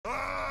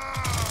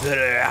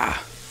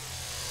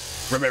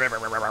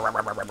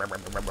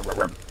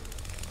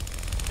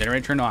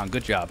Generator turned on.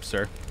 Good job,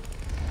 sir.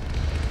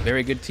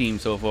 Very good team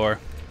so far.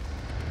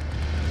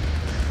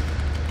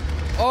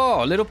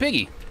 Oh, little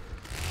piggy.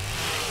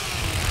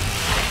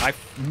 I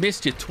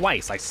missed you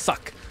twice. I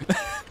suck. There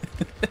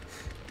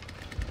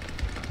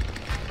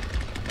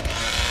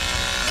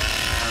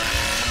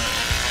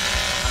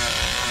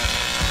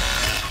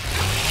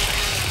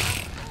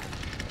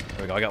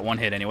we go. I got one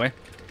hit anyway.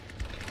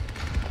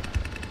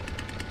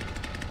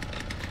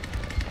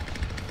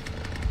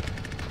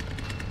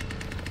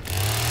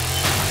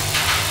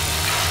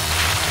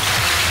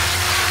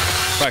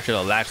 Probably should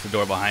have latched the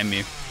door behind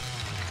me.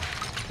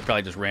 They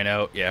probably just ran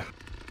out. Yeah.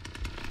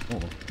 Oh.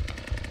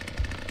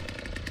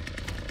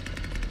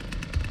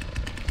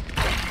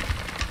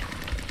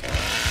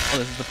 Oh,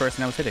 this is the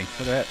person I was hitting.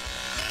 Look at that.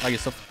 Oh, you're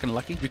so fucking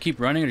lucky. Did you keep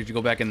running or did you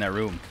go back in that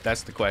room?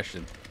 That's the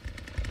question.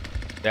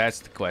 That's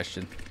the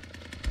question.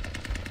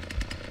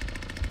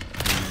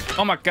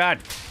 Oh my god.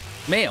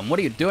 Ma'am, what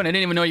are you doing? I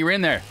didn't even know you were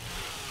in there.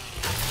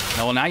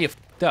 No, well, now you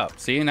fucked up.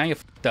 See, now you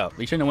fucked up.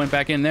 You shouldn't have went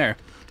back in there.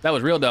 That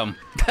was real dumb.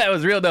 That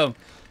was real dumb.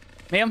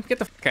 Ma'am, get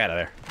the fuck out of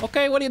there.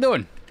 Okay, what are you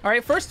doing? All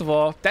right, first of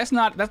all, that's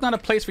not a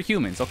place for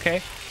humans,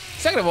 okay?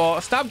 Second of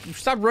all, stop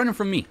running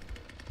from me.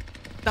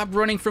 Stop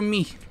running from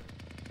me.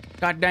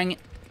 God dang it.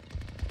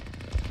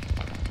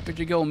 Where'd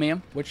you go,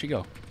 ma'am? Where'd she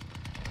go?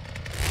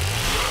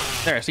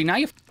 There, see, now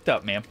you fucked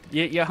up, ma'am.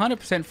 You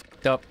 100%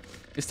 fucked up.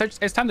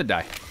 It's time to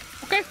die.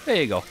 Okay, there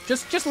you go.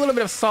 Just a little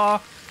bit of saw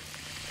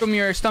from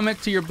your stomach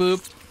to your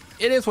boob.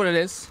 It is what it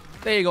is.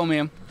 There you go,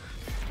 ma'am.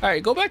 All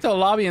right, go back to the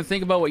lobby and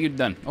think about what you've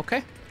done,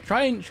 okay?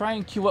 Try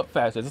and queue up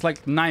faster. There's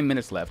like 9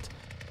 minutes left.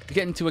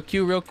 Get into a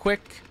queue real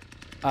quick.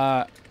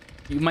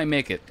 You might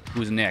make it.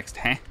 Who's next,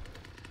 huh?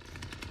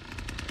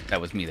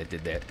 That was me that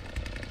did that.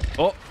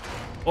 Oh,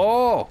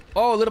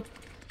 little...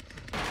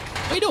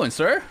 What are you doing,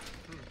 sir?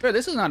 Sir,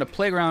 this is not a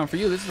playground for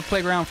you. This is a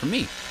playground for me.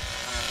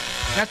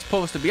 You're not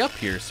supposed to be up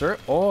here, sir.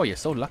 Oh, you're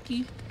so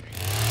lucky.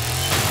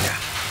 Yeah.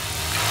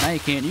 Now you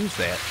can't use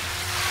that.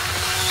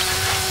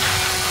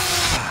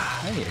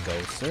 There you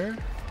go, sir.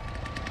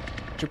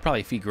 Should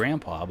probably feed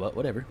Grandpa, but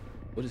whatever.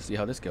 We'll just see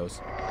how this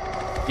goes.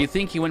 Do you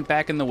think he went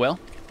back in the well?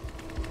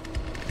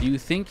 Do you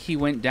think he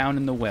went down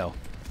in the well?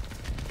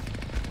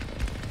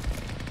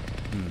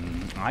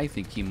 I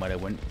think he might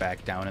have went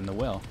back down in the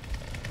well.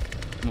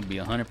 I'm gonna be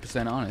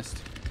 100%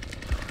 honest.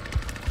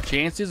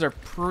 Chances are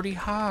pretty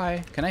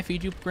high. Can I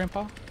feed you,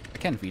 Grandpa? I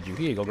can feed you.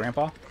 Here you go,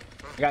 Grandpa.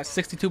 I got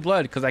 62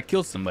 blood because I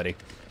killed somebody.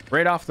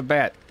 Right off the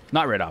bat.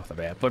 Not right off the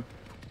bat, but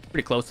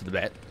pretty close to the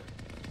bat.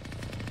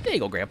 There you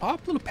go, Grandpa.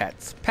 Little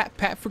pats.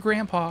 Pat for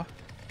Grandpa.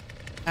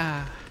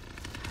 Ah.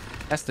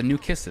 That's the new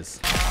kisses.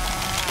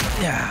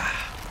 Yeah.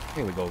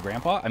 Here we go,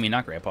 Grandpa. I mean,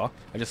 not Grandpa.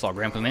 I just saw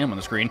Grandpa's name on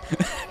the screen.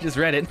 Just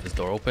read it. This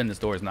door open. This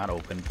door is not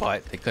open,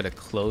 but they could have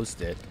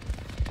closed it.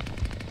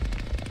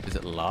 Is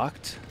it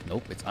locked?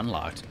 Nope, it's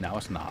unlocked. Now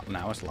it's not.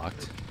 Now it's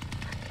locked.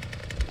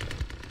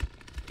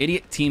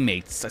 Idiot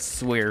teammates, I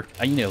swear.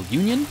 I need a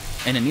union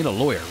and I need a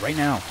lawyer right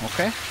now,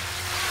 okay?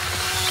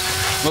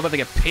 I'm about to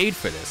get paid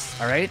for this,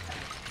 all right?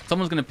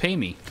 Someone's gonna pay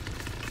me.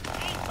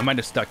 I might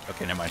have stuck.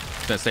 Okay, never mind. I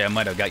was gonna say I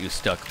might have got you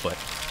stuck, but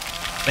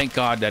thank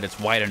God that it's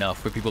wide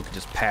enough where people can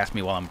just pass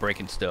me while I'm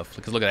breaking stuff.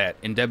 Because look at that.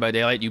 In Dead by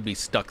Daylight, you'd be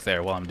stuck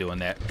there while I'm doing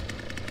that.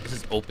 This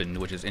is open,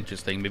 which is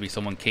interesting. Maybe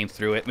someone came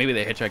through it. Maybe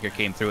the hitchhiker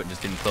came through it and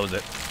just didn't close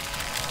it.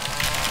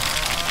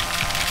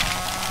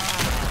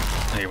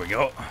 There we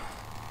go.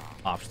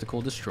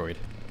 Obstacle destroyed.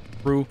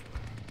 Through.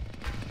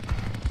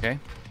 Okay.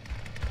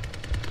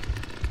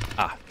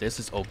 Ah, this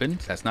is open.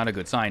 That's not a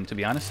good sign, to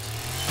be honest.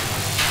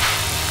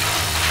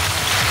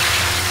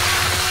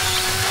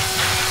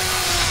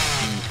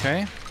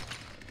 Okay.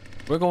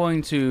 We're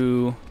going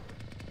to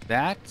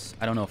that.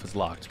 I don't know if it's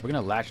locked. We're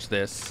going to latch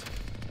this.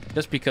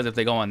 Just because if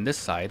they go on this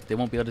side, they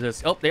won't be able to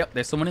just... Oh, yep,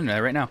 there's someone in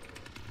there right now.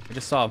 I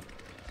just saw...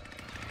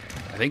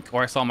 I think,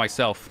 or I saw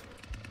myself.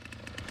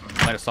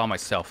 I might have saw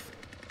myself.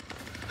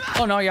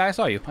 Oh, no, yeah, I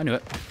saw you. I knew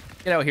it.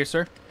 Get out here,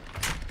 sir.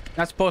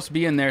 Not supposed to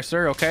be in there,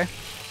 sir, okay?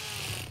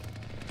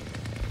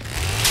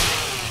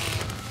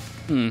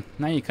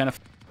 Now you kind of...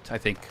 I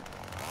think.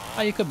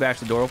 Oh, you could bash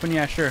the door open.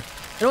 Yeah, sure.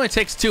 It only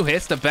takes 2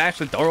 hits to bash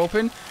the door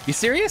open. You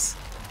serious?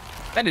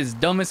 That is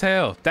dumb as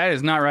hell. That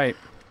is not right.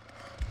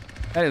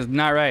 That is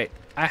not right.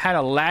 I had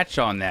a latch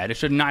on that. It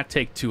should not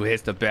take 2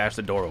 hits to bash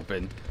the door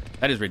open.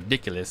 That is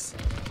ridiculous.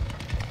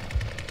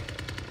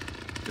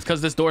 It's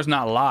because this door's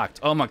not locked.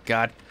 Oh my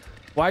god.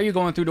 Why are you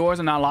going through doors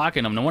and not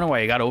locking them? No wonder why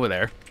you got over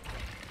there.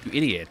 You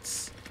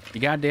idiots.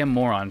 You goddamn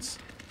morons.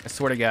 I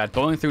swear to god.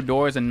 Going through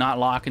doors and not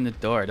locking the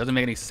door. It doesn't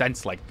make any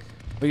sense. Like,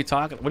 what are you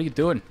talking? What are you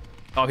doing?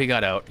 Oh, he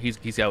got out.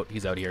 He's out.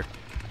 He's out here.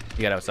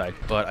 He got outside.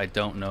 But I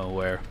don't know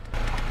where.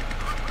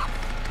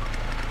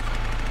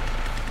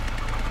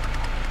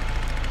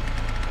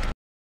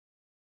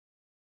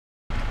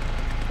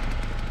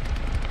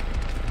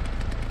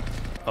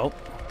 Oh,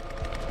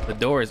 the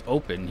door is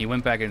open. He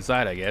went back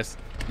inside, I guess.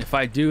 If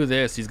I do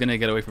this, he's gonna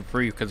get away for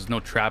free because there's no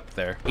trap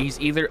there. He's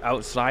either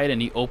outside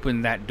and he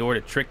opened that door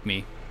to trick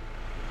me,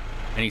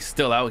 and he's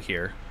still out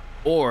here,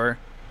 or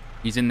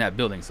he's in that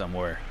building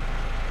somewhere.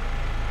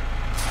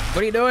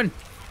 What are you doing?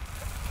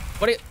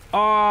 What are you...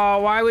 Oh,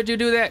 why would you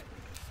do that?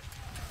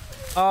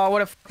 Oh,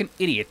 what a fucking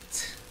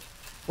idiot.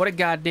 What a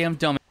goddamn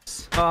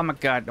dumbass. Oh my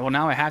god. Well,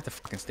 now I have to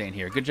fucking stay in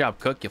here. Good job,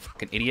 Cook, you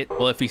fucking idiot.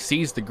 Well, if he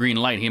sees the green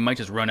light, he might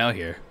just run out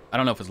here. I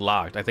don't know if it's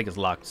locked. I think it's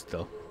locked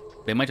still.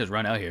 They might just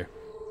run out here.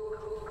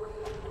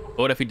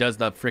 What if he does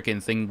the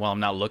freaking thing while I'm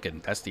not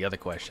looking? That's the other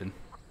question.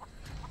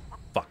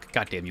 Fuck.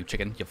 Goddamn you,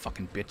 chicken. You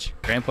fucking bitch.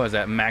 Grandpa's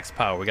at max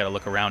power. We gotta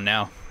look around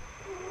now.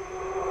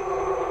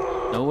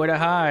 Nowhere to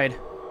hide.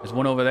 There's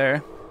one over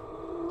there.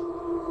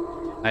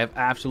 I have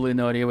absolutely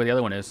no idea where the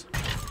other one is.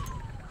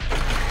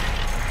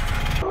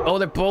 Oh,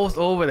 they're both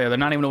over there. They're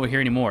not even over here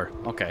anymore.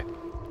 Okay.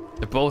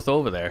 They're both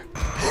over there.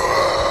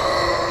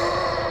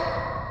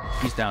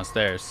 He's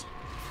downstairs.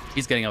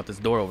 He's getting out this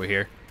door over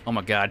here. Oh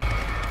my god.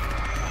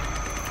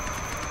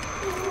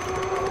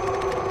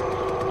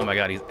 Oh my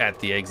god, he's at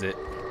the exit.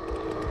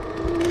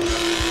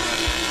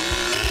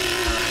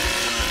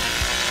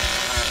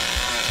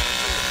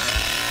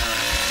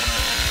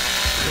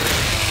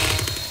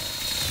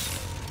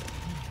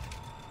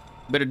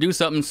 Better do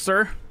something,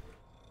 sir.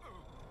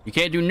 You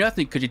can't do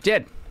nothing because you're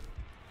dead.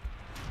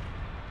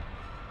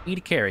 Eat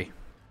a carry.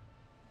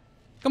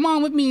 Come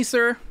on with me,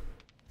 sir.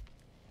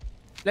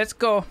 Let's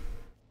go.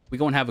 We're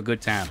gonna have a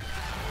good time.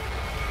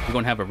 We're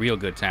gonna have a real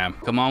good time.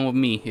 Come on with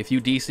me. If you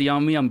DC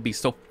on me, I'm gonna be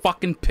so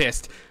fucking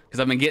pissed because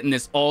I've been getting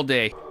this all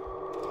day.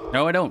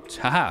 No, I don't.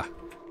 Haha.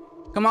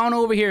 Come on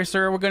over here,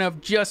 sir. We're gonna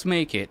just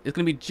make it. It's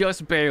gonna be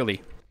just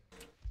barely.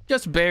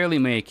 Just barely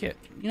make it.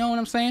 You know what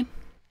I'm saying?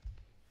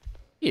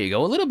 Here you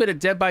go. A little bit of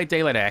Dead by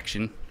Daylight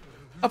action.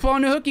 Up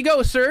on the hook you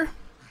go, sir.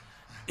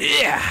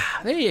 Yeah.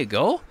 There you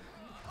go.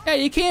 Yeah,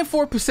 you can't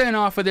 4%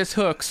 off of this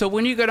hook. So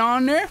when you get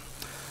on there,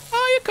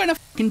 oh, you're kind of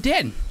fucking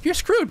dead. You're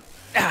screwed.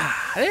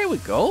 Ah, there we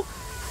go.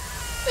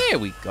 There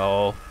we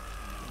go.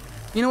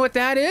 You know what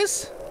that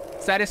is?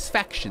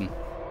 Satisfaction.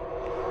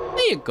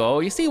 There you go.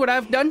 You see what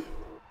I've done?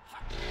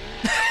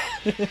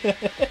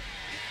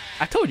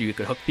 I told you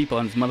could hook people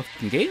on this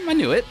motherfucking game. I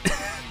knew it.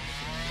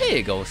 There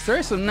you go,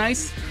 sir. Some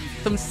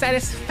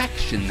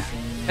satisfaction.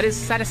 That is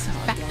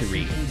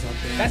satisfactory.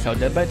 That's how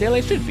Dead by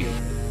Daylight should be.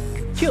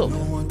 Killed.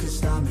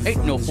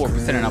 Ain't no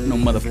 4% off no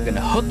motherfucking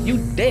hook. You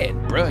dead,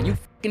 bruh. You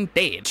fucking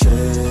dead.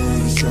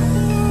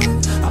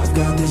 I've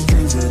got these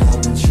dreams that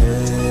I've been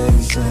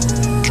chasing.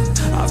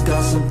 I've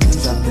got some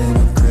things I've been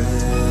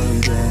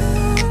upgrading.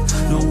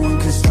 No one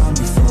can stop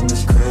me from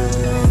this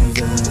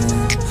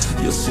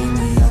craving. You'll see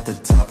me at the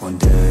top one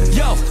day.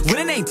 Yo, when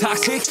it ain't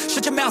toxic,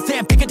 shut your mouth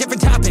and pick a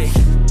different topic.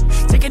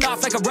 Taking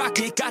off like a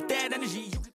rocket, got that